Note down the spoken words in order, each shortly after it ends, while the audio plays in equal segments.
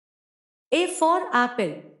A for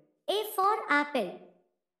apple. A for apple.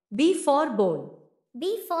 B for bowl.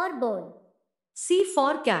 B for bowl. C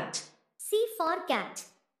for cat. C for cat.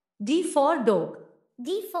 D for dog.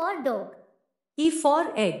 D for dog. E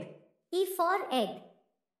for egg. E for egg.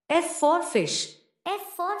 F for fish. F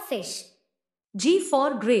for fish. G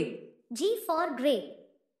for grape. G for grape.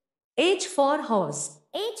 H for horse.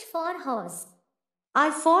 H for horse. I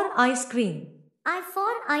for ice cream. I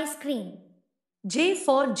for ice cream. J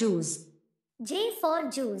for juice. J for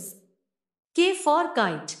juice. K for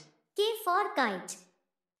kite. K for kite.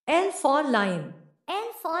 L for lion. L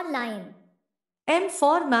for lion. M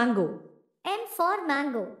for mango. M for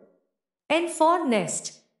mango. N for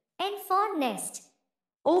nest. N for nest.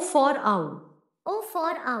 O for owl. O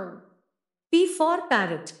for owl. P for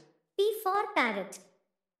parrot. P for parrot.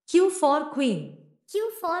 Q for queen.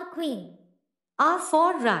 Q for queen. R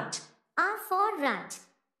for rat. R for rat.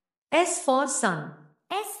 S for sun.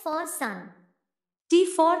 S for sun. T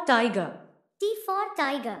for tiger. T for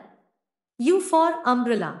tiger. U for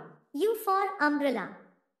umbrella. U for umbrella.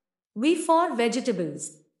 V for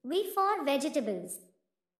vegetables. V for vegetables.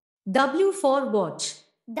 W for watch.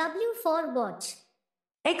 W for watch.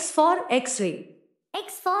 X for x-ray.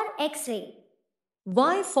 X for x-ray.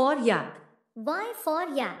 Y for yak. Y for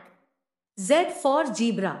yak. Z for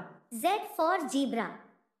zebra. Z for zebra.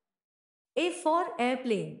 A for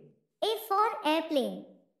airplane. A for airplane.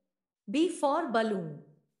 B for balloon.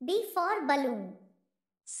 B for balloon.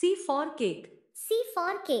 C for cake. C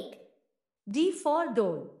for cake. D for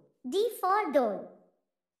doll. D for doll.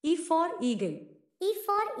 E for eagle. E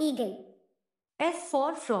for eagle. F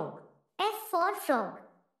for frog. F for frog.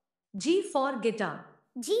 G for guitar.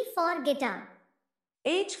 G for guitar.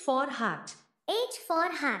 H for hat. H for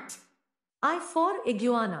hat. I for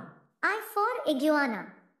iguana. I for iguana.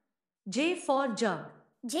 J for jug.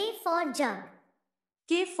 J for jug.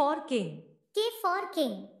 K for king. K for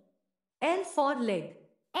king. L for leg.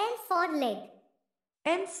 L for leg.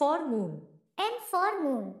 M for moon. M for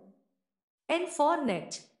moon. N for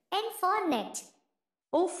net. N for net.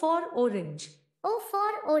 O for orange. O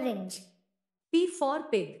for orange. P for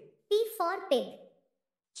pig. P for pig.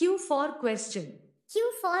 Q for question.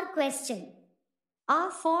 Q for question.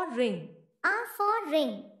 R for ring. R for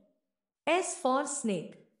ring. S for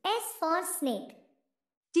snake. S for snake.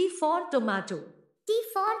 T for tomato. T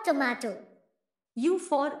for tomato. U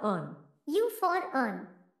for urn. U for urn.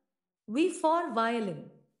 V for violin.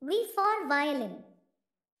 V for violin.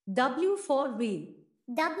 W for wheel.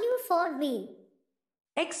 W for wheel.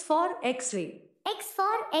 X for x-ray. X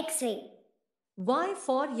for x-ray. Y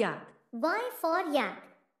for yak. Y for yak.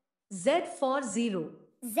 Z for zero.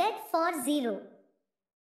 Z for zero.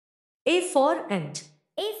 A for ant.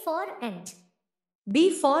 A for ant. B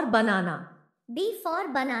for banana. B for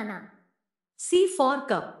banana. C for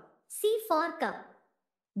cup. C for cup.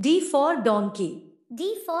 D for donkey.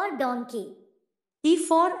 D for donkey. E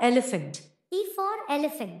for elephant. E for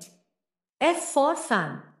elephant. F for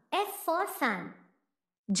fan. F for fan.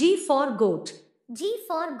 G for goat. G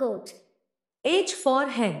for goat. H for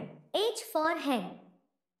hen. H for hen.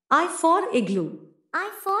 I for igloo. I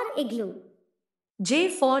for igloo. J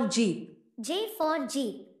for jeep. J for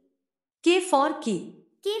jeep. K for key.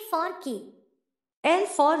 K for key. L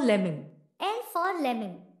for lemon. L for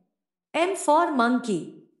lemon. M for monkey.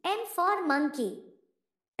 M for monkey.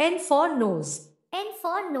 N for nose. N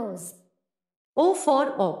for nose. O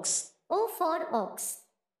for ox. O for ox.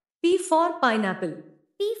 P for pineapple.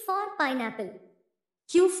 P for pineapple.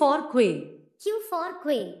 Q for quail. Q for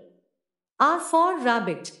quail. R for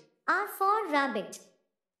rabbit. R for rabbit.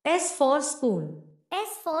 S for spoon.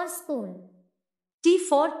 S for spoon. T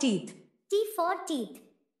for teeth. T for teeth.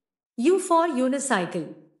 U for unicycle.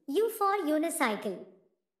 U for unicycle.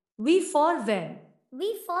 V for van.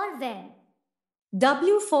 V for van.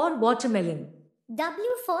 W for watermelon.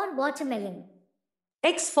 W for watermelon.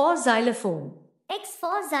 X for xylophone. X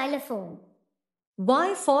for xylophone.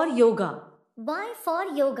 Y for yoga. Y for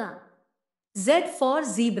yoga. Z for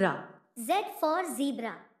zebra. Z for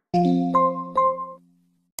zebra.